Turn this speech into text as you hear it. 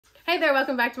Hey there,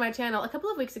 welcome back to my channel. A couple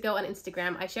of weeks ago on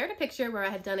Instagram, I shared a picture where I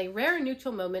had done a rare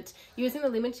neutral moment using the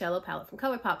Limoncello palette from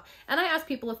ColourPop, and I asked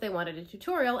people if they wanted a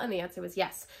tutorial, and the answer was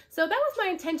yes. So that was my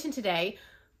intention today,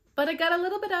 but I got a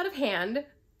little bit out of hand.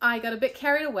 I got a bit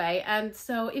carried away, and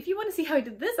so if you want to see how I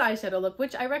did this eyeshadow look,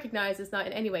 which I recognize is not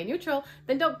in any way neutral,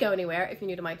 then don't go anywhere if you're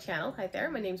new to my channel. Hi there,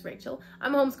 my name's Rachel.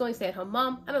 I'm a homeschooling stay-at-home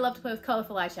mom, and I love to play with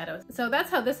colorful eyeshadows. So that's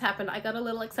how this happened. I got a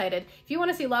little excited. If you want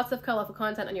to see lots of colorful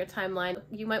content on your timeline,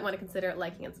 you might want to consider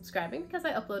liking and subscribing because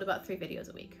I upload about 3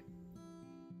 videos a week.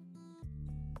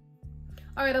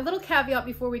 All right, a little caveat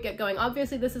before we get going.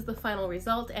 Obviously, this is the final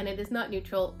result and it is not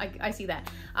neutral. I see that.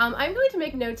 I'm going to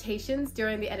make notations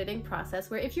during the editing process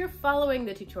where if you're following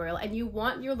the tutorial and you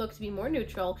want your look to be more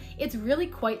neutral, it's really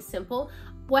quite simple.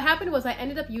 What happened was I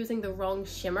ended up using the wrong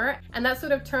shimmer and that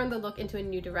sort of turned the look into a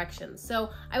new direction. So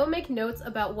I will make notes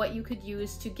about what you could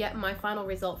use to get my final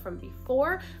result from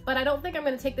before, but I don't think I'm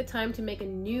going to take the time to make a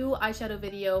new eyeshadow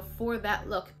video for that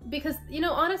look because, you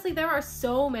know, honestly, there are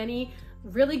so many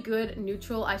really good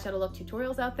neutral eyeshadow look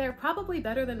tutorials out there, probably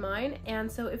better than mine,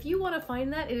 and so if you want to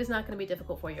find that, it is not going to be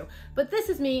difficult for you. But this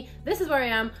is me, this is where I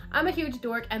am, I'm a huge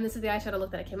dork, and this is the eyeshadow look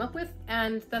that I came up with,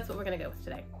 and that's what we're going to go with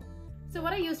today. So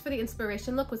what I used for the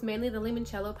inspiration look was mainly the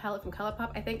Limoncello palette from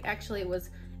ColourPop. I think actually it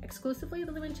was exclusively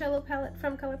the Limoncello palette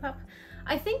from ColourPop.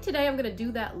 I think today I'm gonna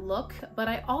do that look, but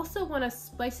I also want to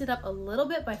spice it up a little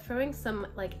bit by throwing some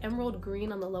like emerald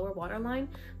green on the lower waterline.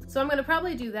 So I'm gonna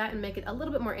probably do that and make it a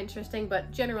little bit more interesting,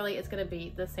 but generally it's gonna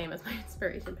be the same as my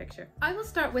inspiration picture. I will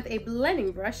start with a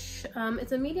blending brush.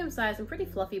 It's a medium-sized and pretty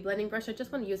fluffy blending brush. I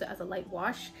just want to use it as a light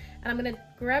wash. And I'm gonna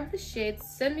grab the shade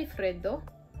Semifreddo,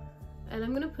 and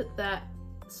I'm gonna put that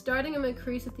starting in my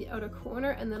crease at the outer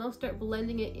corner, and then I'll start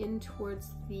blending it in towards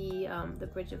the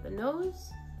bridge of the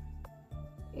nose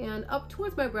and up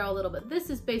towards my brow a little bit. This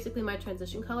is basically my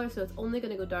transition color, so it's only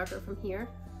going to go darker from here.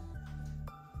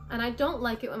 And I don't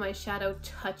like it when my shadow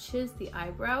touches the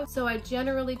eyebrow, so I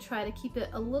generally try to keep it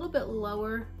a little bit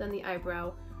lower than the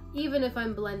eyebrow, even if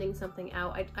I'm blending something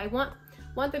out. I want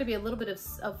there to be a little bit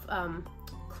of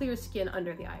clear skin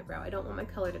under the eyebrow. I don't want my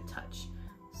color to touch.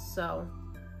 So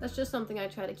that's just something I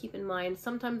try to keep in mind.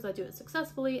 Sometimes I do it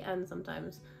successfully and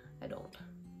sometimes I don't.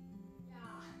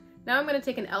 Now I'm going to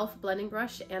take an e.l.f. blending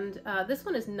brush, and this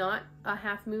one is not a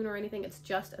half moon or anything, it's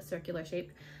just a circular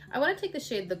shape. I want to take the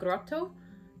shade The Grotto,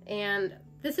 and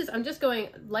this is, I'm just going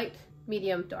light,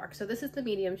 medium, dark. So this is the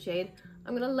medium shade.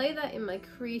 I'm going to lay that in my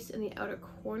crease in the outer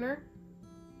corner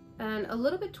and a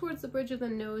little bit towards the bridge of the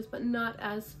nose, but not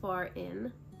as far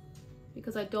in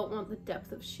because I don't want the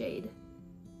depth of shade,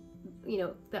 you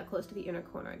know, that close to the inner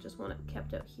corner. I just want it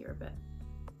kept out here a bit.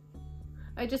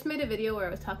 I just made a video where I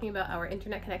was talking about our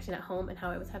internet connection at home and how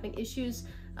I was having issues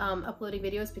uploading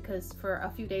videos because for a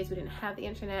few days we didn't have the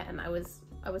internet, and I was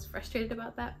frustrated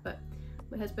about that, but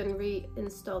my husband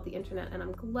reinstalled the internet and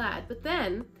I'm glad. But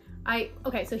then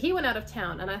okay, so he went out of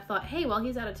town and I thought, hey, while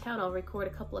he's out of town, I'll record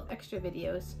a couple of extra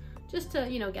videos just to,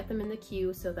 you know, get them in the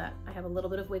queue so that I have a little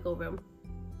bit of wiggle room.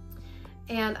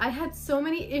 And I had so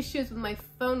many issues with my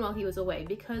phone while he was away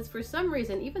because for some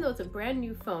reason, even though it's a brand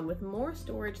new phone with more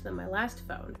storage than my last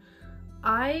phone,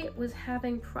 I was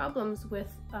having problems with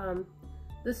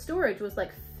the storage was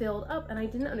like filled up and I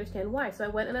didn't understand why. So I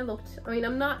went and I looked. I mean,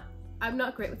 I'm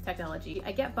not great with technology.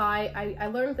 I get by, I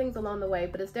learn things along the way,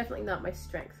 but it's definitely not my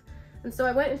strength. And so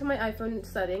I went into my iPhone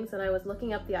settings and I was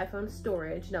looking up the iPhone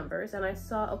storage numbers and I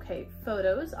saw, okay,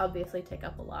 photos obviously take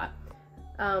up a lot.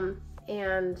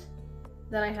 And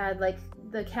then I had like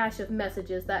the cache of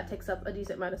messages that takes up a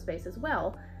decent amount of space as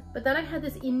well. But then I had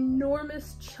this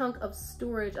enormous chunk of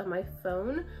storage on my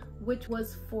phone, which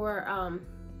was for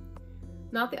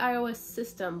not the iOS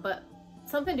system, but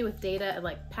something to do with data and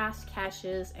like past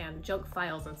caches and junk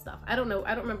files and stuff. I don't know,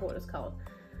 I don't remember what it was called.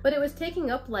 But it was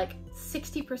taking up like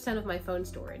 60% of my phone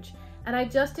storage. And I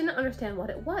just didn't understand what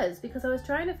it was because I was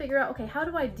trying to figure out, okay, how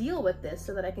do I deal with this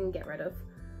so that I can get rid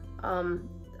of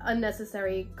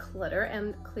unnecessary clutter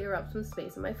and clear up some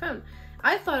space in my phone.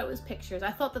 I thought it was pictures.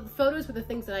 I thought that the photos were the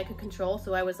things that I could control,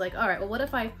 so I was like, all right, well, what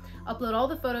if I upload all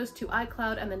the photos to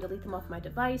iCloud and then delete them off my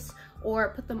device, or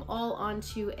put them all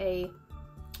onto a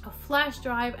flash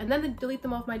drive and then delete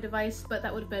them off my device, but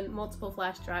that would have been multiple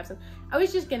flash drives. And I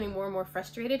was just getting more and more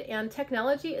frustrated, and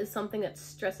technology is something that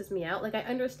stresses me out. Like, I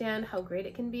understand how great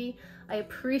it can be. I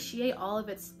appreciate all of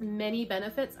its many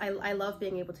benefits. I love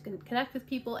being able to connect with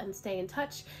people and stay in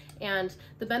touch, and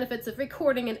the benefits of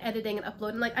recording and editing and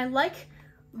uploading. Like, I like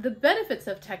the benefits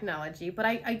of technology, but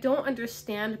I don't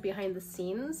understand behind the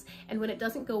scenes, and when it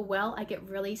doesn't go well, I get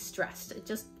really stressed.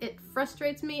 It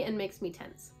frustrates me and makes me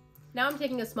tense. Now I'm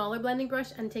taking a smaller blending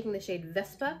brush and taking the shade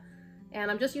Vespa, And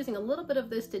I'm just using a little bit of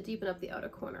this to deepen up the outer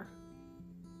corner.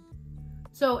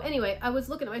 So anyway, I was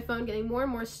looking at my phone, getting more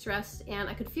and more stressed, and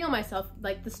I could feel myself,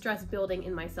 like the stress building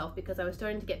in myself, because I was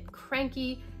starting to get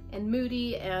cranky and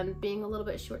moody and being a little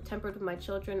bit short-tempered with my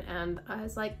children, and I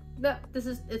was like, no,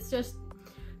 it's just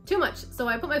too much. So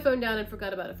I put my phone down and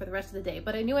forgot about it for the rest of the day,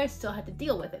 but I knew I still had to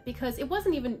deal with it because it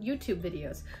wasn't even YouTube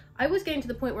videos. I was getting to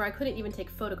the point where I couldn't even take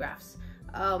photographs.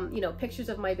 You know, pictures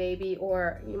of my baby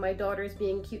or my daughters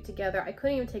being cute together. I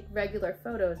couldn't even take regular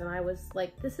photos, and I was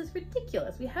like, this is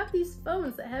ridiculous. We have these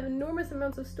phones that have enormous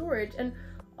amounts of storage, and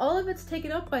all of it's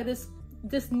taken up by this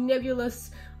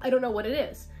nebulous, I don't know what it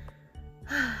is.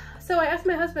 So I asked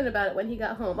my husband about it when he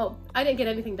got home. Oh, I didn't get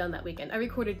anything done that weekend. I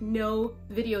recorded no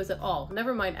videos at all,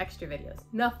 never mind extra videos,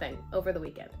 nothing over the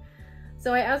weekend.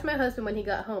 So I asked my husband when he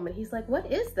got home, and he's like,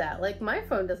 what is that? Like, my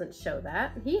phone doesn't show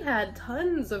that. He had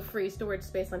tons of free storage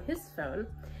space on his phone,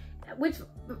 which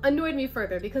annoyed me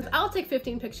further because I'll take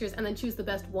 15 pictures and then choose the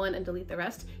best one and delete the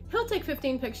rest. He'll take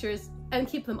 15 pictures and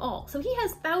keep them all. So he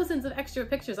has thousands of extra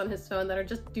pictures on his phone that are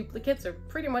just duplicates or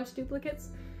pretty much duplicates.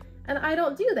 And I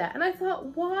don't do that. And I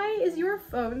thought, why is your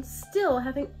phone still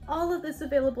having all of this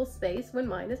available space when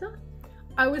mine is not?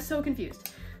 I was so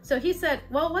confused. So he said,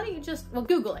 well, why don't you just, well,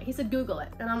 Google it. He said, Google it.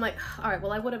 And I'm like, all right,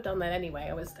 well, I would have done that anyway.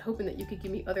 I was hoping that you could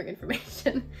give me other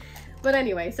information. But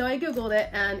anyway, so I Googled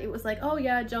it, and it was like, oh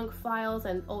yeah, junk files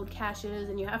and old caches,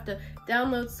 and you have to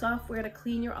download software to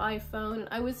clean your iPhone. And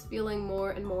I was feeling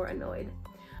more and more annoyed.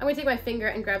 I'm gonna take my finger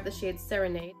and grab the shade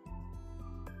Serenade.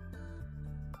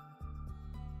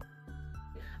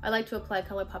 I like to apply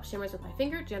ColourPop shimmers with my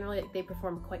finger. Generally, they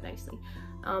perform quite nicely.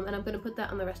 And I'm gonna put that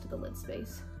on the rest of the lid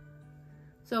space.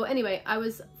 So anyway, I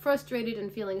was frustrated and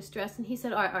feeling stressed, and he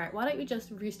said, all right, why don't you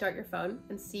just restart your phone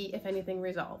and see if anything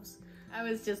resolves? I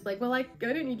was just like, well, I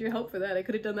didn't need your help for that. I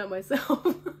could have done that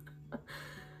myself.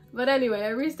 But anyway, I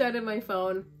restarted my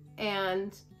phone,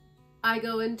 and I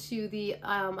go into the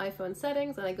iPhone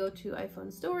settings, and I go to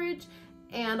iPhone storage,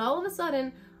 and all of a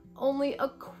sudden, only a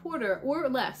quarter or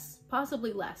less,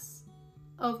 possibly less,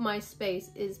 of my space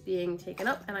is being taken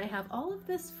up, and I have all of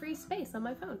this free space on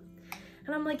my phone.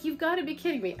 And I'm like, you've got to be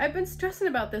kidding me. I've been stressing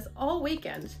about this all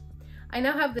weekend. I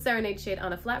now have the Serenade shade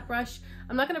on a flat brush.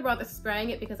 I'm not going to bother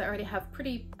spraying it because I already have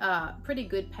pretty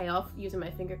good payoff using my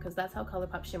finger, because that's how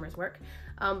ColourPop shimmers work.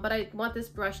 But I want this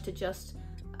brush to just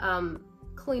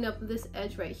clean up this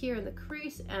edge right here in the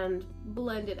crease and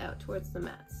blend it out towards the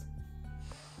mattes.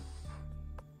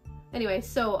 Anyway,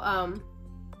 so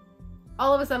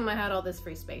all of a sudden I had all this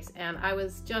free space, and I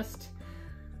wasn't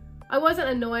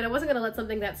annoyed. I wasn't gonna let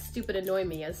something that stupid annoy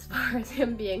me as far as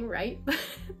him being right.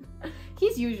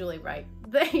 He's usually right.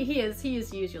 He is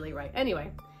usually right.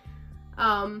 Anyway,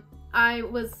 I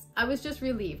was just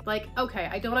relieved. Like, okay,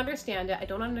 I don't understand it. I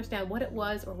don't understand what it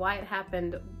was or why it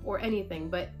happened or anything,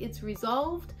 but it's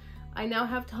resolved. I now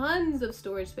have tons of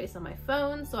storage space on my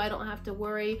phone, so I don't have to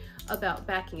worry about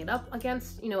backing it up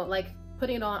against, like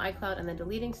putting it all on iCloud and then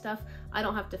deleting stuff. I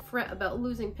don't have to fret about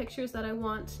losing pictures that I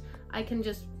want. I can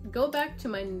just go back to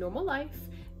my normal life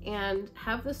and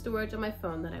have the storage on my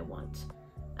phone that I want.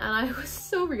 And I was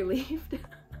so relieved.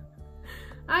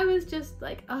 I was just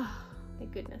like, oh my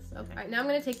goodness. Okay. All right, now I'm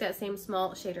gonna take that same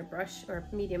small shader brush, or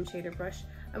medium shader brush.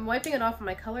 I'm wiping it off on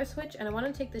my color switch, and I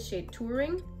wanna take the shade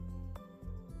Touring.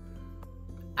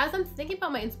 As I'm thinking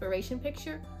about my inspiration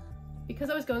picture, because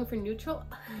I was going for neutral,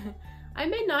 I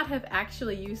may not have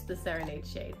actually used the Serenade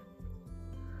shade.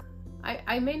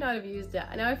 I may not have used it.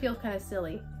 Now I feel kind of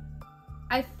silly.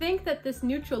 I think that this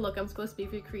neutral look I'm supposed to be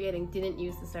recreating didn't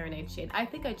use the Serenade shade. I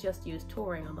think I just used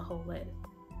Touring on the whole lid.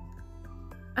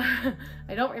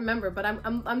 I don't remember, but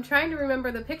I'm trying to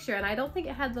remember the picture, and I don't think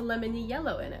it had the lemony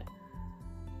yellow in it.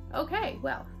 Okay,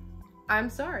 well, I'm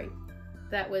sorry.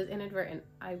 That was inadvertent.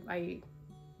 I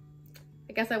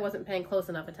guess I wasn't paying close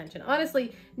enough attention.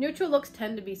 Honestly, neutral looks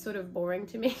tend to be sort of boring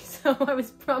to me, so I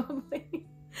was probably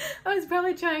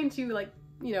trying to, like,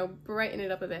 brighten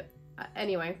it up a bit.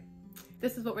 Anyway,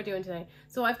 this is what we're doing today.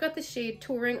 So I've got the shade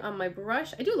Touring on my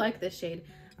brush. I do like this shade.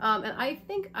 And I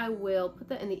think I will put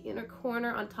that in the inner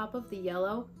corner on top of the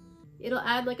yellow. It'll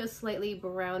add like a slightly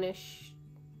brownish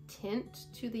tint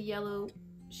to the yellow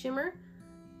shimmer.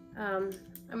 I'm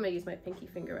gonna use my pinky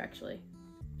finger, actually.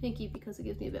 Pinky, because it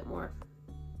gives me a bit more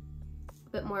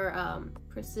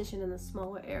precision in the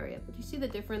smaller area. But you see the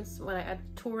difference when I add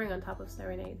Touring on top of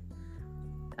Serenade.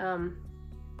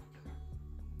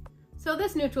 So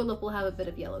this neutral look will have a bit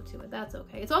of yellow to it. That's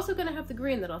okay. It's also gonna have the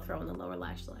green that I'll throw in the lower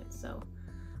lash line. So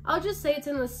I'll just say it's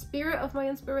in the spirit of my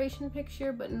inspiration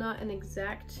picture, but not an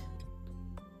exact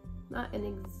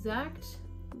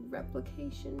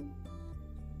replication.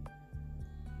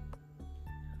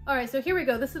 All right, so here we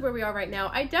go. This is where we are right now.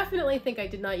 I definitely think I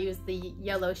did not use the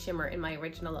yellow shimmer in my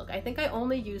original look. I think I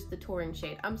only used the touring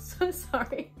shade. I'm so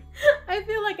sorry. I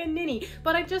feel like a ninny,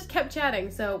 but I just kept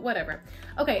chatting, so whatever.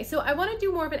 Okay, so I want to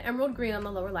do more of an emerald green on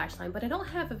the lower lash line, but I don't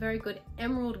have a very good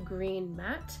emerald green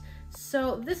matte.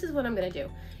 So this is what I'm gonna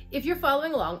do. If you're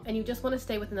following along and you just want to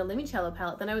stay within the Limoncello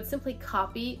palette, then I would simply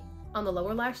copy on the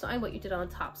lower lash line what you did on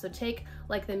the top. So take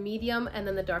like the medium and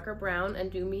then the darker brown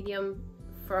and do medium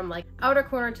from like outer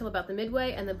corner until about the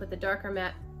midway, and then put the darker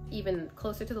matte even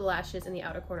closer to the lashes in the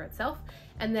outer corner itself,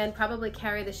 and then probably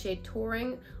carry the shade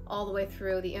Touring all the way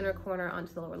through the inner corner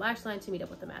onto the lower lash line to meet up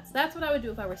with the mattes. That's what I would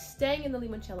do if I were staying in the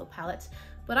Limoncello palette,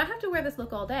 but I have to wear this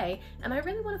look all day and I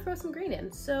really want to throw some green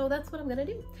in, so that's what I'm gonna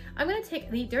do. I'm gonna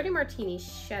take the Dirty Martini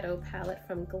shadow palette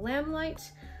from Glamlight.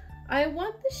 I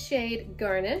want the shade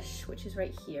Garnish, which is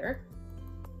right here,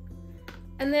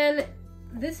 and then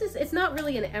it's not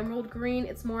really an emerald green,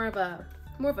 it's more of a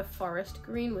forest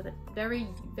green with a very,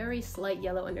 very slight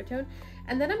yellow undertone.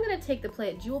 And then I'm gonna take the Play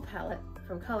It Jewel palette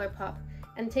from ColourPop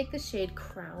and take the shade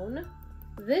Crown.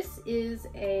 This is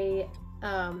an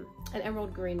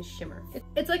emerald green shimmer.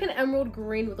 It's like an emerald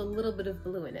green with a little bit of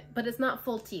blue in it, but it's not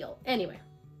full teal. Anyway,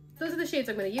 those are the shades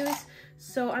I'm gonna use.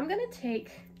 So I'm gonna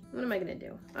take, what am I gonna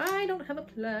do? I don't have a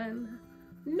plan,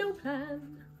 no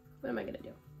plan. What am I gonna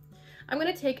do? I'm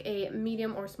gonna take a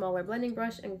medium or smaller blending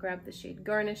brush and grab the shade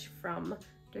Garnish from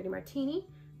Dirty Martini,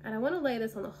 and I wanna lay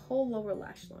this on the whole lower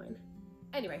lash line.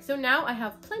 Anyway, so now I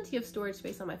have plenty of storage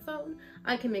space on my phone.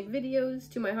 I can make videos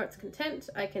to my heart's content.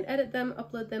 I can edit them,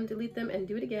 upload them, delete them, and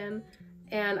do it again.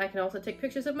 And I can also take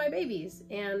pictures of my babies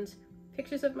and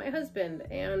pictures of my husband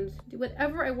and do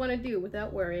whatever I wanna do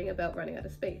without worrying about running out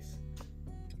of space.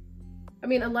 I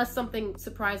mean, unless something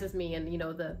surprises me and, you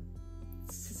know,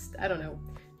 I don't know,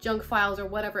 junk files or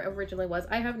whatever it originally was.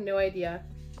 I have no idea.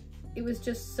 It was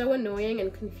just so annoying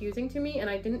and confusing to me, and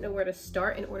I didn't know where to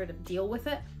start in order to deal with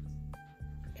it.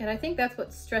 And I think that's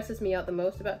what stresses me out the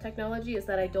most about technology, is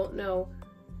that I don't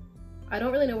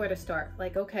really know where to start.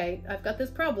 Like, okay, I've got this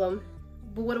problem,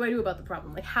 but what do I do about the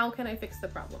problem? Like, how can I fix the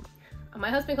problem? My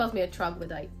husband calls me a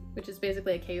troglodyte, which is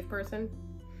basically a cave person.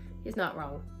 He's not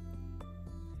wrong.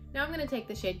 Now I'm going to take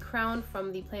the shade Crown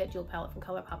from the Play It Jewel palette from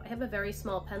ColourPop. I have a very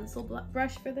small pencil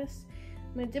brush for this.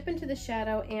 I'm going to dip into the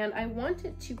shadow, and I want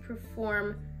it to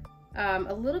perform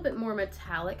a little bit more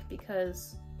metallic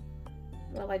because,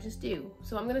 well, I just do.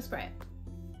 So I'm going to spray it.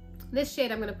 This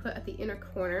shade I'm going to put at the inner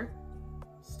corner,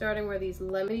 starting where these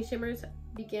lemony shimmers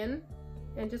begin,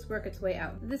 and just work its way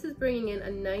out. This is bringing in a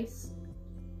nice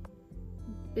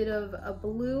bit of a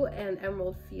blue and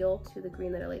emerald feel to the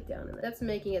green that I laid down, and that's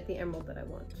making it the emerald that I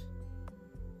want.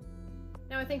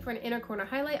 Now I think for an inner corner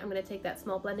highlight, I'm going to take that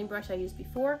small blending brush I used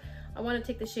before. I want to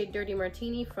take the shade Dirty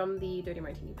Martini from the Dirty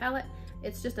Martini palette.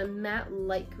 It's just a matte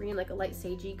light green, like a light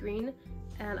sagey green,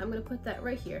 and I'm going to put that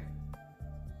right here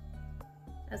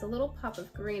as a little pop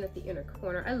of green at the inner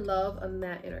corner. I love a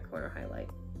matte inner corner highlight.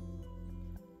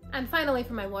 And finally,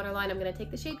 for my waterline, I'm going to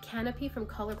take the shade Canopy from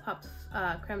ColourPop's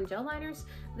Creme Gel Liners.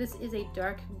 This is a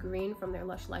dark green from their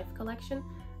Lush Life collection,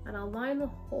 and I'll line the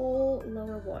whole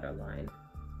lower waterline.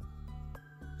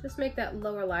 Just make that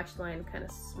lower lash line kind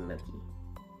of smoky.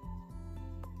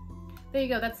 There you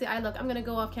go, that's the eye look. I'm going to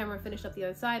go off camera, finish up the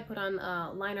other side, put on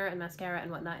liner and mascara and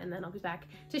whatnot, and then I'll be back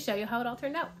to show you how it all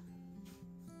turned out.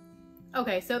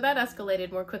 Okay, so that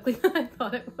escalated more quickly than I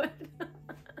thought it would.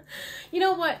 You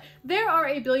know what? There are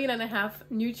 1.5 billion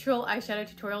neutral eyeshadow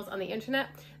tutorials on the internet.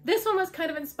 This one was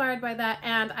kind of inspired by that,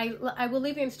 and I will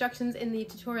leave the instructions in the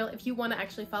tutorial if you want to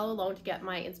actually follow along to get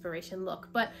my inspiration look.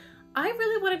 But I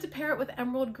really wanted to pair it with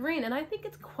emerald green, and I think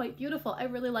it's quite beautiful. I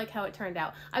really like how it turned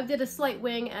out. I did a slight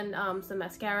wing and some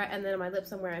mascara, and then on my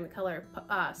lips I'm wearing the color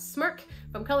Smirk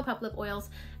from ColourPop Lip Oils.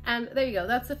 And there you go,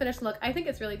 that's the finished look. I think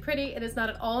it's really pretty. It is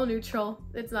not at all neutral.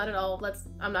 It's not at all,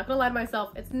 I'm not gonna lie to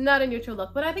myself, it's not a neutral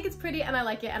look, but I think it's pretty and I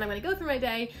like it, and I'm gonna go through my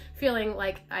day feeling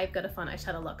like I've got a fun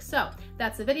eyeshadow look. So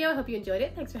that's the video. I hope you enjoyed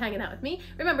it. Thanks for hanging out with me.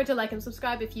 Remember to like and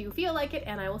subscribe if you feel like it,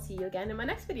 and I will see you again in my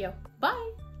next video.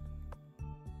 Bye!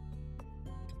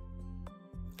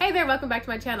 Hey there, welcome back to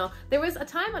my channel. There was a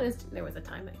time on Instagram.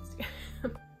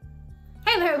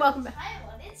 Hey there, welcome back.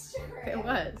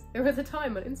 There was a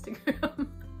time on Instagram.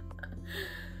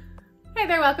 Hey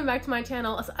there, welcome back to my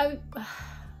channel.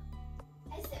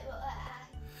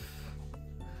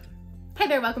 Hey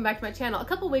there, welcome back to my channel. A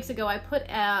couple weeks ago I put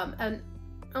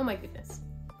oh my goodness.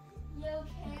 You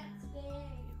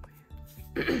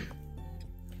can't say.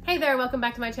 Hey there, welcome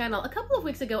back to my channel. A couple of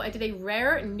weeks ago I did a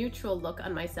rare neutral look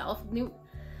on myself.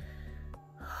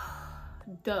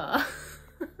 Duh.